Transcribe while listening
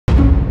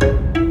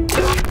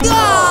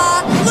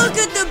Ah, look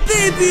at the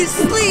baby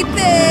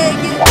sleeping.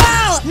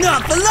 Well,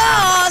 not for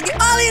long.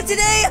 Earlier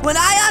today, when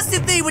I asked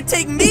if they would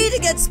take me to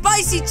get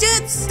spicy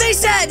chips, they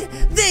said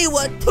they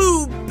were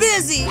too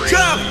busy.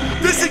 Cap,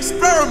 this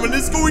experiment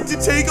is going to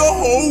take a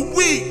whole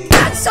week.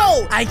 And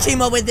so, I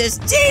came up with this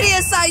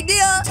genius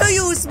idea to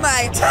use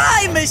my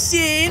time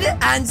machine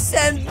and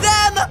send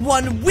them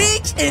 1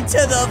 week into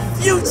the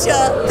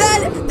future.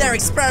 Then, their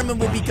experiment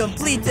will be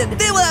completed.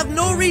 They will have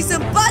no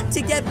reason but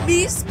to get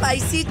me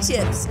spicy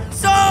chips.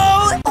 So,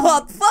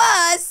 up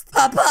first,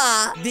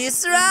 Papa,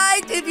 this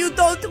right, if you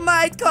don't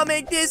mind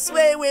coming this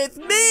way with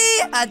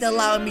me and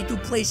allowing me to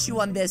place you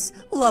on this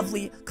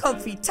lovely,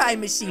 comfy time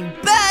machine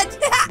bed.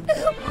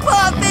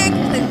 Perfect.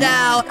 And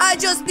now, I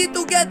just need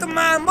to get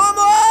my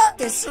mama.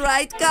 That's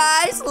right,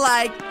 guys,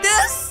 like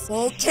this.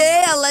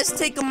 Okay, and let's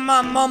take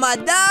my mama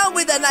down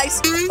with a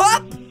nice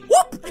pop.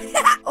 Whoop.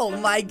 Oh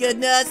my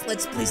goodness.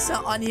 Let's place her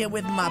on here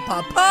with my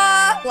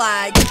papa.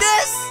 Like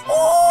this.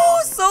 Oh,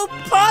 so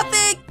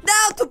perfect.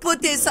 Now to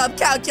put in some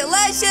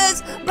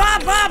calculations. Bah,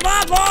 bah,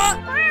 bah, bah.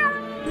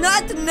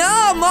 Not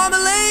now,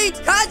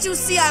 Marmalade. Can't you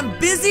see I'm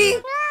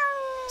busy?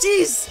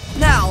 Jeez.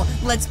 Now,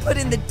 let's put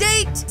in the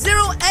date.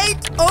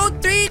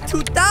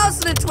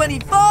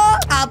 08/03/2024.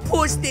 I'll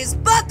push this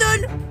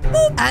button.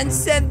 Boop, and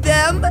send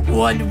them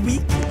 1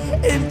 week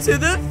into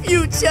the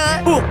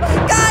future. Boop.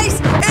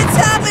 Guys, it's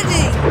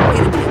happening.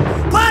 Wait a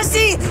minute.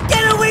 Posse,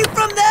 get away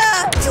from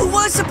there. You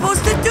weren't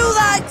supposed to do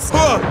that.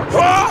 Where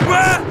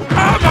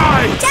am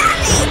I?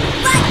 Tommy,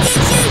 what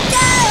did you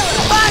do?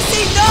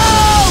 Posse, no!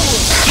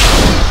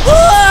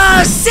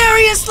 Oh,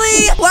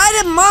 seriously? Why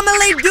did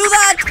Marmalade do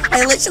that?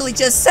 I literally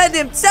just sent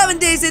him 7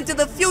 days into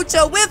the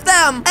future with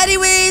them.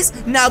 Anyways,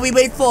 now we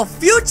wait for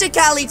future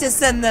Callie to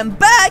send them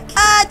back,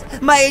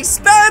 and my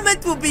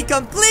experiment will be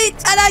complete,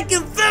 and I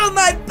can fill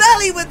my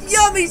belly with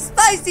yummy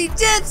spicy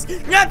chips.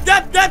 Yup,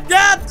 yup, yup,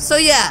 yup. So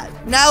yeah,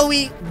 now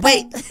we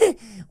wait.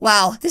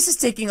 Wow, this is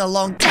taking a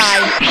long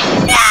time.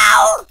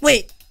 No!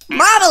 Wait.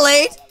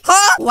 Marmalade?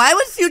 Huh? Why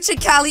would future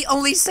Callie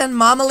only send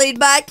Marmalade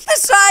back?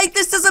 That's right,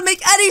 this doesn't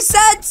make any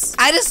sense.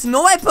 I just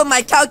know I put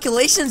my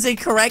calculations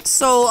incorrect,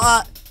 so,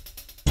 oh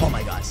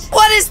my gosh.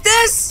 What is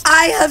this?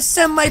 I have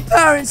sent my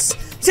parents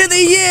to the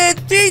year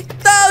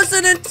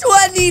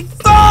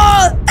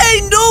 3024!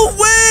 Ain't no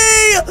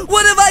way!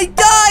 What have I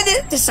done?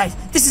 That's right,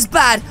 this is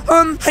bad.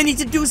 I need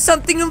to do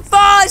something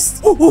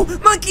fast. Ooh,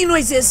 monkey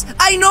noises.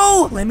 I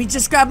know. Let me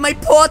just grab my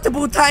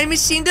portable time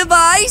machine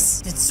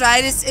device. Let's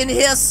try this in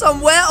here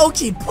somewhere.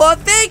 Okay,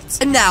 perfect.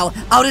 And now,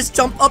 I'll just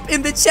jump up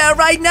in the chair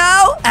right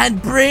now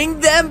and bring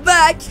them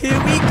back. Here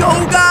we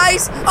go,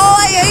 guys. Oh,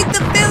 I hate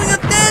the feeling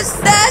of this.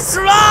 That's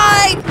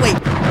right. Wait.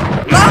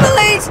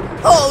 Marmalade!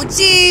 Oh,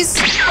 jeez.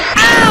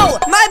 Ow!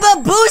 My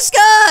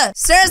babushka!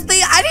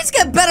 Seriously, I need to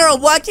get better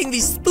at working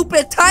these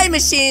stupid time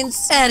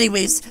machines.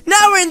 Anyways,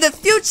 now we're in the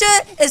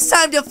future. It's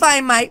time to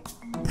find my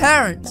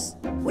parents.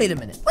 Wait a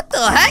minute. What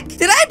the heck?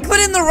 Did I put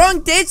in the wrong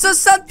dates or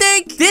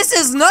something? This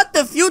is not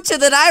the future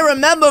that I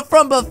remember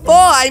from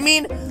before. I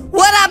mean,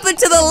 what happened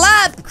to the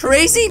lab?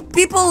 Crazy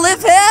people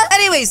live here?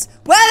 Anyways,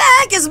 where the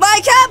heck is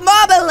my cat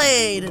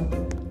Marmalade?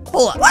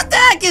 Hold on. What the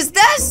heck is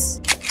this?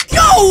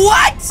 Yo,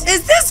 what?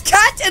 Is this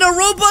cat in a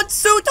robot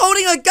suit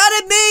holding a gun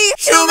at me?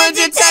 Human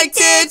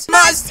detected!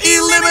 Must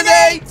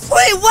eliminate!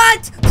 Wait,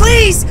 what?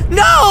 Please,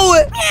 no!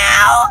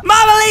 Meow!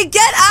 Marmalade,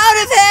 get out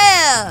of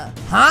here!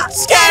 Huh?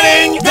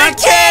 Scanning! The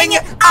king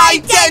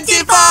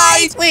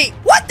identified! Wait,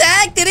 what the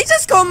heck? Did he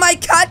just call my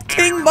cat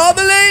King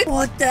Marmalade?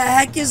 What the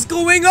heck is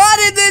going on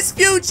in this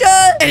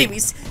future?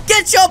 Anyways,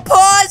 get your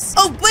paws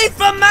away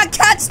from my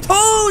cat's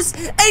toes!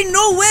 Ain't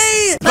no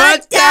way!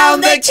 Put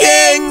down the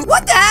king!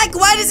 What the heck?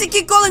 Why does he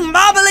keep calling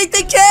Marmalade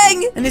the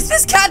king? And is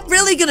this cat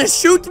really gonna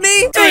shoot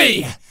me?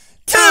 3,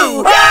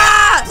 2,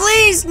 ah!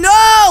 Please,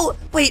 no!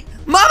 Wait,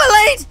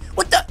 Marmalade?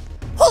 What the?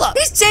 Hold up.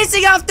 He's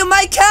chasing after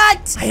my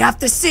cat. I have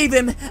to save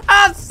him.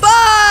 I'm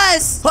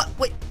fast.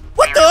 Wait.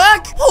 What the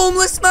heck?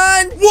 Homeless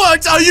man?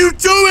 What are you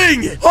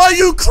doing? Are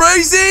you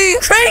crazy?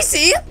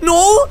 Crazy?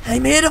 No,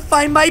 I'm here to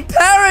find my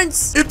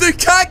parents. If the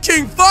Cat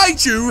King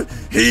finds you,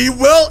 he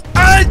will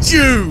end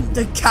you.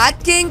 The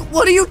Cat King?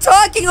 What are you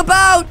talking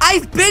about?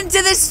 I've been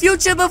to this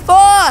future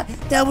before.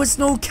 There was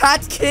no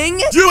Cat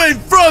King. You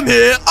ain't from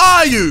here,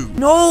 are you?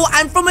 No,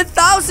 I'm from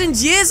 1,000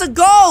 years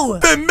ago.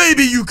 Then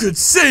maybe you could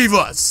save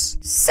us.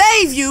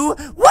 Save you?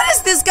 What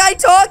is this guy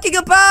talking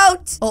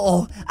about?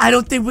 Uh-oh, I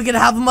don't think we're gonna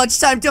have much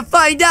time to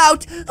find out.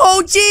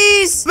 Oh,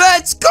 jeez.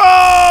 Let's go!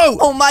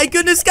 Oh, my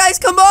goodness, guys,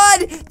 come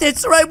on.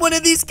 That's right, one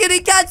of these kitty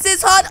cats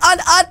is hot on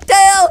our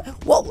tail.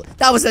 Whoa,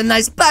 that was a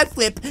nice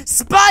backflip.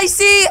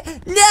 Spicy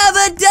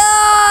never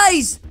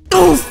dies.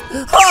 Oof.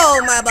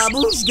 Oh, my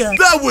babushka.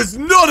 That was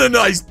not a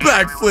nice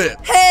backflip.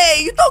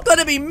 Hey, you don't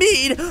gotta be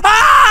mean.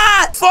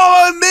 Ah!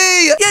 Follow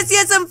me. Yes,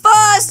 I'm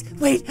fast.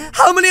 Wait,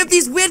 how many of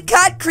these weird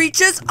cat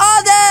creatures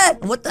are there?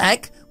 What the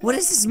heck? What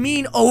does this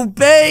mean?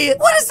 Obey?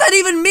 What does that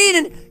even mean?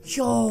 And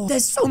Yo,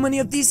 there's so many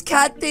of these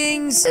cat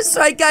things. That's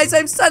right, guys.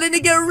 I'm starting to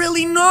get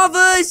really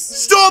nervous.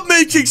 Stop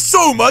making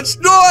so much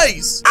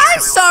noise! I'm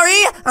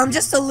sorry. I'm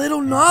just a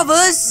little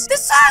nervous.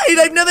 Decide.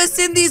 I've never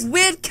seen these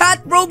weird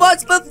cat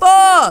robots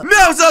before.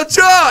 Now's our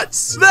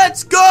chance!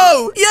 Let's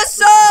go! Yes,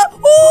 sir.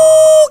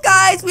 Ooh,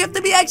 guys, we have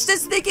to be extra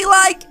sneaky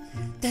like.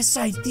 That's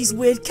right. These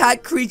weird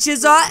cat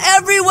creatures are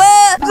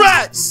everywhere.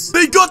 Rats!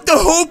 They got the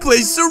whole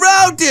place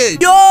surrounded!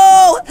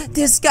 Yo,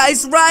 this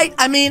guy's right.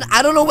 I mean,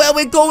 I don't know where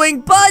we're going,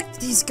 but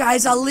these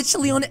guys are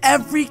literally on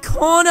every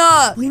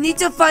corner. We need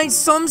to find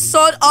some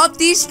sort of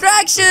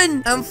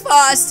distraction. And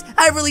fast.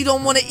 I really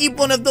don't want to eat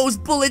one of those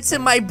bullets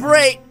in my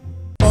brain.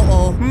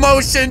 Uh-oh.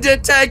 Motion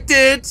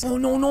detected! Oh,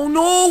 no, no,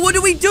 no. What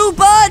do we do,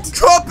 bud?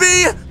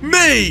 Copy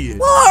me!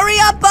 Well, hurry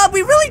up, bud.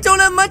 We really don't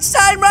have much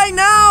time right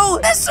now.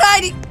 That's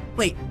right.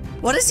 Wait.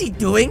 What is he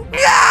doing?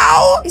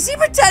 Meow! Is he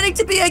pretending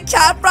to be a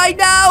cat right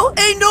now?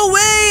 Ain't no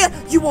way!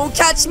 You won't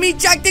catch me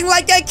acting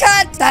like a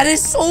cat! That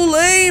is so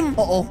lame!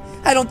 Uh-oh.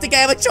 I don't think I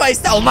have a choice.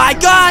 Oh my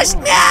gosh!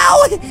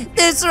 Meow!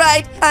 That's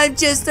right. I'm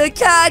just a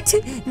cat.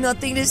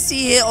 Nothing to see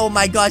here. Oh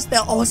my gosh.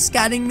 They're all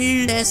scanning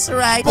me. That's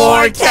right.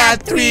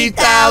 4cat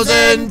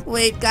 3000.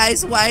 Wait,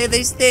 guys. Why are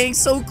they staying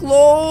so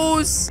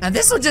close? And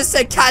this one just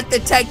said cat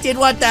detected.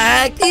 What the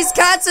heck? These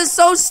cats are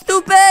so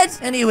stupid.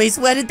 Anyways,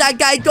 where did that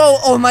guy go?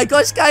 Oh my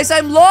gosh, guys.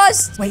 I'm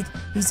lost. Wait.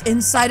 He's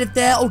inside of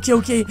there. Okay,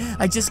 okay.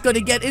 I just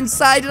gotta get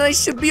inside and I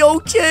should be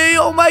okay.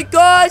 Oh my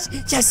gosh.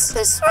 Yes,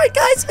 that's right,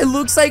 guys. It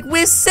looks like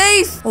we're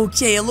safe.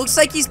 Okay, it looks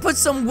like he's put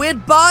some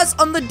weird bars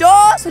on the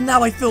door. So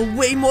now I feel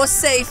way more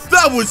safe.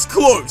 That was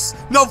close.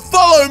 Now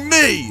follow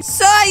me.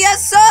 Sir,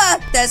 yes,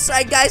 sir. That's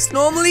right, guys.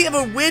 Normally, if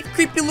a weird,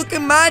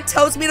 creepy-looking man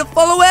tells me to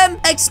follow him,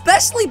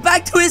 especially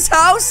back to his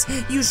house,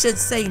 you should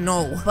say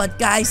no. But,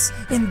 guys,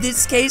 in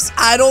this case,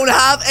 I don't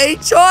have a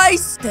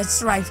choice.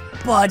 That's right,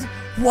 bud.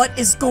 What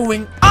is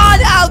going on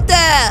out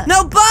there?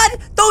 Now, bud,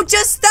 don't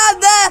just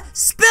stand there.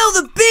 Spill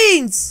the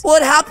beans.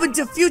 What happened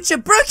to future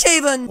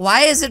Brookhaven?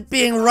 Why is it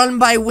being run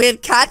by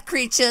weird cat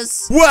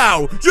creatures?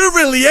 Wow, you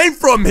really ain't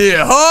from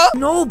here, huh?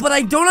 No, but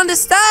I don't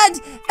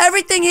understand.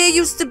 Everything here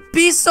used to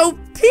be so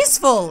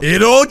peaceful.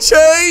 It all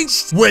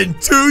changed when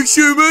 2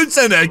 humans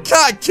and a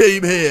cat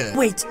came here.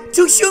 Wait,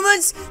 2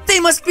 humans? They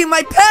must be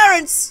my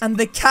parents. And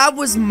the cat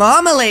was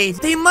Marmalade.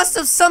 They must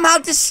have somehow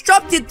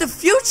disrupted the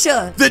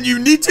future. Then you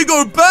need to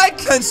go back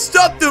and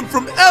stop them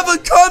from ever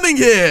coming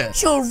here.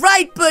 You're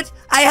right, but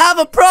I have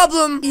a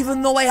problem.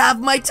 Even though I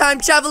have my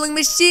time-traveling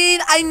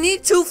machine, I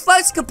need 2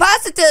 flux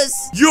capacitors.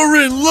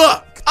 You're in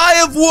luck. I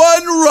have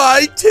one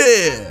right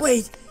here.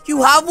 Wait.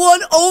 You have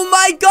one? Oh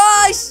my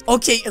gosh!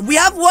 Okay, we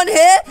have one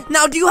here.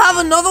 Now, do you have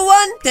another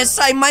one? That's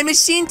right, my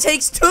machine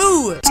takes 2.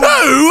 2?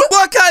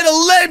 What kind of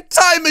lame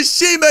time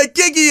machine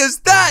McGiggy is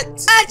that?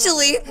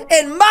 Actually,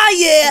 in my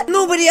year,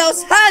 nobody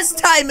else has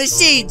time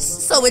machines,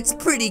 so it's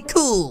pretty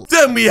cool.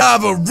 Then we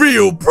have a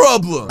real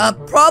problem. A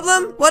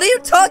problem? What are you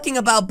talking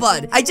about,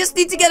 bud? I just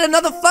need to get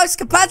another flux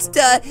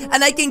capacitor,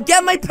 and I can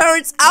get my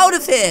parents out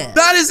of here.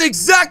 That is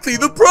exactly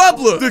the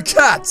problem. The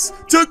cats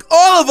took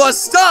all of our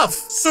stuff,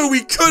 so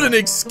we couldn't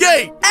escape.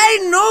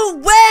 Ain't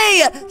no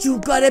way! You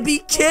gotta be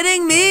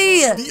kidding me!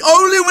 The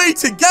only way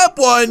to get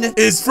one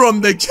is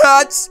from the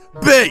cat's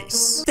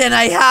base. Then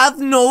I have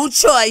no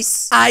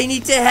choice. I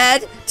need to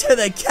head to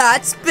the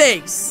cat's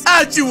base.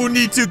 And you will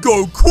need to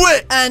go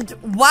quick. And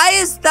why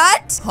is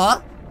that?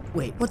 Huh?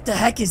 Wait, what the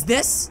heck is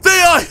this?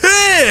 They are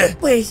here!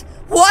 Wait,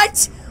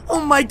 what?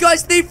 Oh my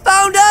gosh, they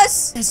found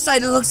us! That's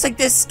right, it looks like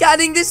they're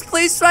scanning this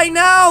place right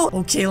now.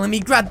 Okay, let me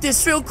grab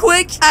this real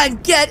quick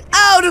and get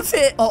out of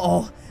it.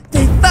 Uh-oh.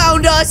 They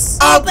found us!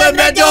 Open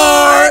the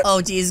door! Oh,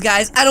 geez,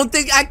 guys. I don't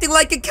think acting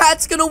like a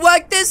cat's gonna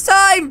work this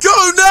time.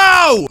 Go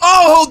now!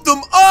 I'll hold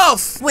them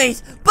off!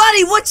 Wait,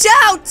 buddy, watch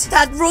out!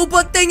 That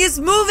robot thing is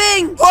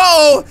moving!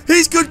 Oh,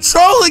 he's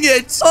controlling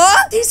it!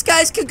 Huh? These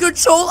guys can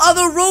control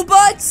other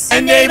robots?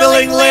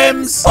 Enabling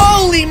limbs!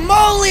 Holy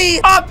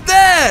moly! Up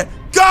there!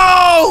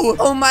 Go!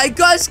 Oh my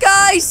gosh,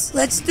 guys!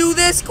 Let's do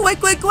this quick,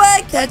 quick,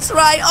 quick! That's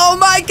right! Oh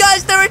my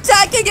gosh, they're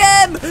attacking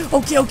him!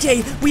 Okay,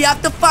 okay, we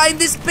have to find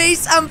this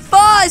base and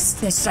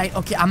fast! That's right,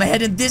 okay, I'm gonna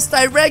head in this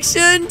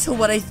direction to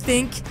what I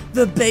think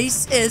the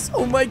base is.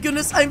 Oh my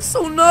goodness, I'm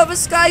so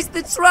nervous, guys!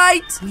 That's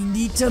right! We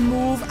need to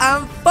move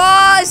and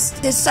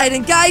fast! That's right,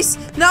 and guys,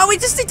 now we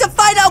just need to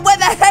find out where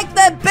the heck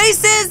their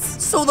base is!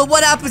 So that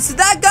what happens to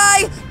that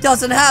guy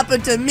doesn't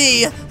happen to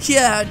me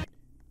here.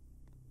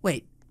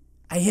 Wait.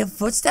 I hear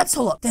footsteps.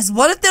 Hold up. There's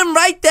one of them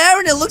right there,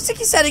 and it looks like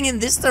he's heading in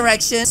this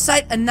direction.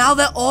 And now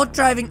they're all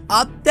driving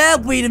up there.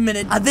 Wait a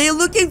minute. Are they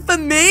looking for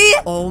me?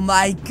 Oh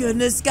my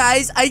goodness,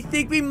 guys. I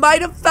think we might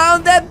have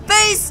found their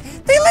base.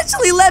 They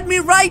literally led me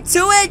right to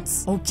it.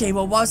 Okay,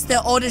 well, whilst they're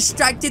all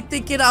distracted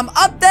thinking I'm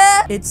up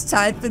there, it's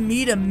time for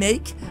me to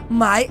make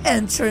my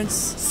entrance.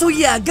 So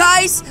yeah,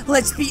 guys,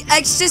 let's be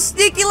extra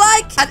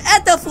sneaky-like and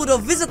enter through to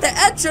visit the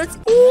entrance.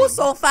 Ooh,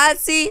 so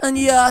fancy. And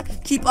yeah,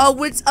 keep our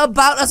wits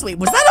about us. Wait,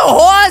 was that a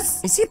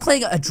horse? Is he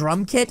playing a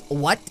drum kit?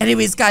 What?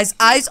 Anyways, guys,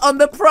 eyes on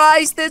the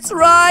prize. That's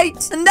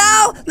right. And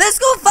now, let's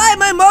go find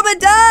my mom and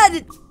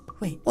dad.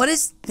 Wait, what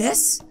is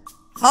this?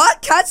 Huh?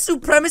 Cat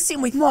supremacy?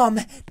 Wait, Mom,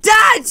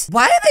 Dad!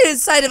 Why are they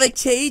inside of a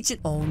cage?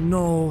 Oh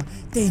no,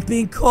 they've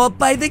been caught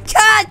by the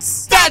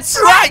cats! That's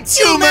right,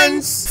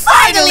 humans!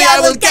 Finally, I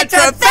will get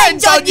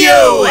revenge on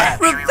you!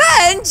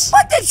 Revenge?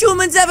 What did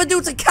humans ever do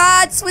to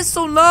cats? We're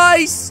so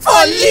nice.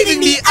 For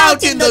leaving me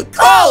out in the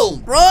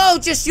cold! Bro,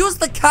 just use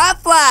the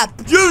cat flap.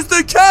 Use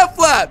the cat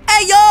flap!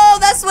 Hey, yo,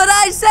 that's what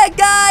I said,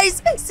 guys.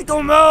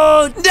 Bicycle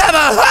mode. Never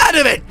heard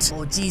of it!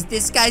 Oh, geez,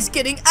 this guy's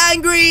getting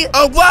angry.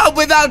 A world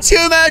without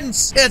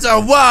humans is a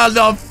world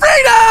of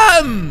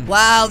freedom!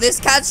 Wow, this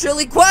cat's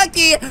really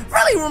quirky.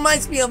 Really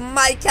reminds me of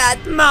my cat,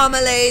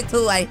 Marmalade,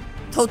 who I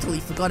totally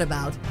forgot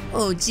about.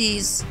 Oh,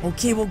 geez.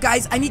 Okay, well,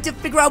 guys, I need to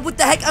figure out what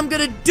the heck I'm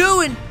gonna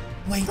do and...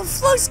 Wait, the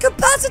flux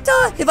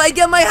capacitor! If I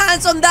get my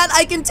hands on that,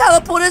 I can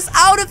teleport us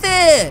out of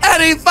it!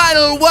 Any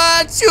final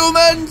words,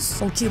 humans?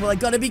 Okay, well, I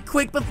gotta be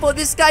quick before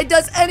this guy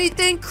does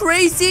anything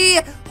crazy.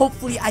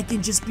 Hopefully, I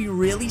can just be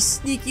really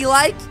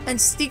sneaky-like and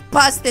sneak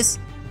past this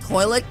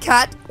toilet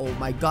cat. Oh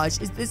my gosh,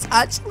 is this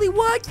actually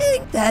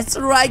working? That's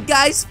right,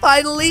 guys.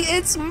 Finally,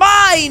 it's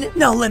mine!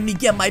 Now let me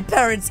get my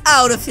parents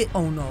out of it.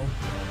 Oh, no.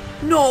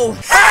 No.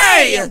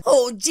 Hey!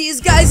 Oh,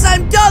 geez, guys,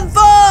 I'm done for!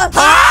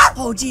 Huh?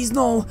 Oh, geez,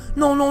 no.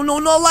 No, no, no,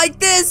 not like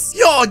this.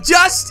 You're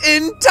just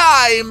in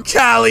time,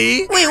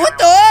 Callie. Wait, what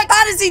the heck?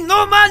 How does he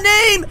know my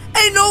name?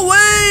 Ain't no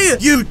way!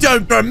 You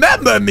don't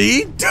remember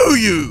me, do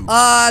you?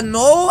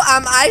 No,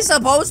 am I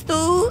supposed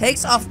to?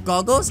 Takes off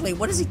goggles? Wait,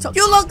 what is he talking?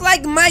 You look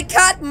like my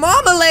cat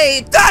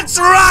Marmalade! That's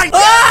right!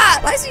 Ah!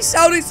 Why is he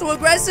shouting so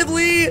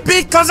aggressively?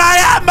 Because I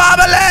am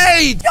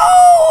Marmalade!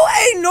 No,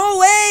 ain't no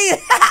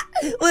way!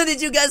 When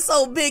did you get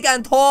so big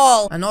and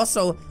tall? And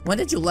also, when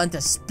did you learn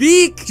to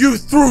speak? You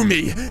threw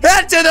me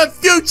into the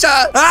future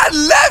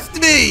and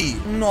left me!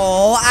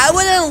 No, I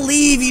wouldn't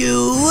leave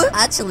you.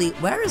 Actually,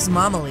 where is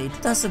Marmalade?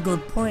 That's a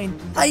good point.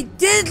 I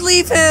did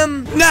leave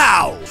him.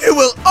 Now, you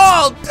will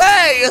all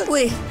pay!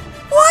 Wait,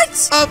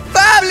 what? A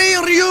family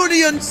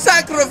reunion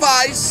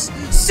sacrifice!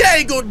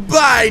 Say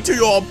goodbye to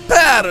your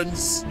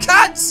parents!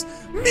 Cats,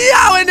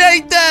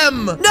 meowinate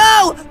them!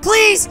 No,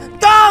 please,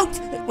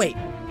 don't! Wait,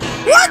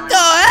 what the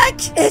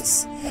heck?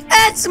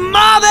 It's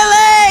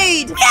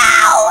Marmalade!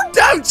 Meow!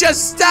 Don't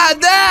just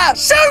stand there!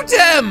 Shoot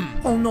him!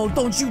 Oh no,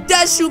 don't you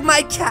dare shoot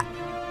my cat!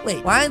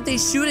 Wait, why aren't they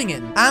shooting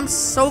him? I'm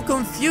so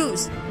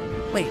confused.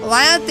 Wait,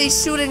 why aren't they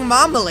shooting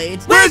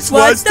Marmalade? Which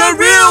one's the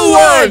real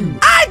one?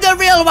 I'm the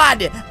real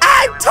one!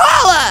 I'm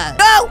taller!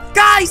 No,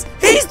 guys,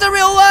 he's the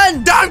real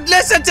one! Don't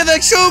listen to the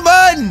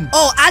human!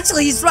 Oh,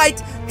 actually, he's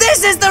right.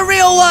 This is the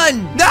real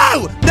one!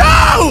 No!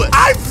 No!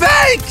 I'm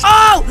fake!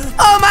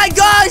 Oh my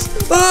gosh!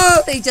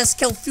 They just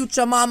killed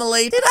future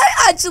Marmalade. Did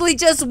I actually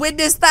just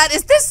witness that?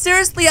 Is this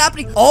seriously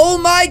happening? Oh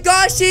my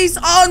gosh, he's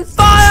on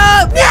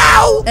fire!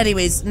 Meow!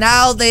 Anyways,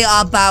 now they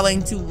are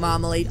bowing to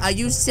Marmalade. Are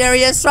you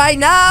serious right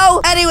now?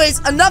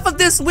 Anyways, enough of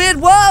this weird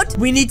world.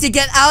 We need to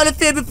get out of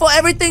here before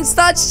everything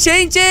starts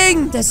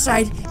changing. That's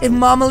right. If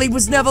Marmalade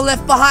was never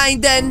left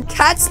behind, then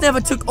cats never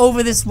took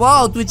over this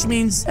world, which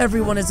means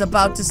everyone is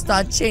about to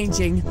start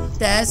changing.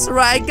 That's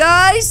right,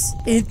 guys.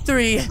 In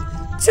 3,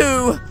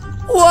 2,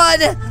 1,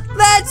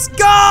 let's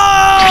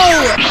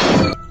go!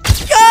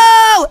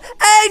 Go!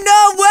 Ain't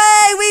no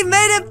way! We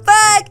made it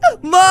back!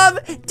 Mom,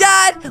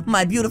 Dad,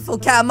 my beautiful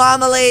cat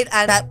Marmalade,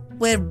 and that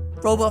weird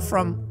robot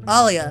from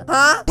earlier.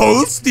 Huh?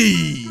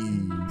 Posty!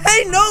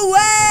 Hey, no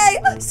way!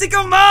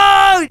 Sicko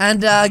mode!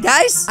 And,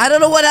 guys, I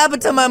don't know what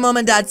happened to my mom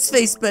and dad's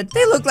face, but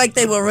they look like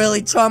they were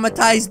really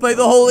traumatized by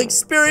the whole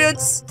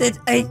experience. Did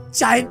a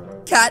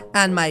giant cat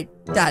and my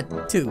dad,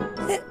 too.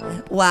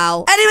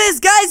 Wow. Anyways,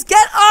 guys,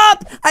 get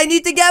up! I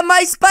need to get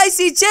my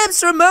spicy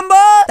chips, remember?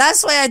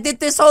 That's why I did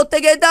this whole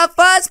thing in the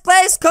first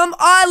place. Come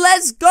on,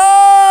 let's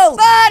go!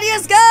 But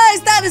yes,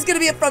 guys, that is gonna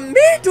be it from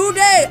me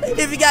today.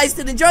 If you guys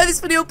did enjoy this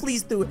video,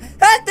 please do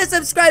hit the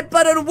subscribe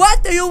button.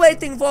 What are you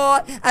waiting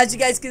for? As you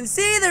guys can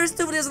see, there's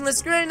 2 videos on the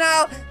screen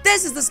now.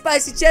 This is the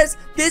spicy chips.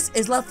 This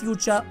is La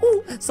Future.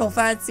 Ooh, so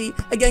fancy.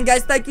 Again,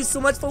 guys, thank you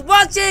so much for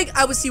watching.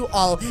 I will see you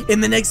all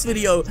in the next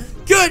video.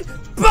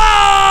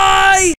 Goodbye!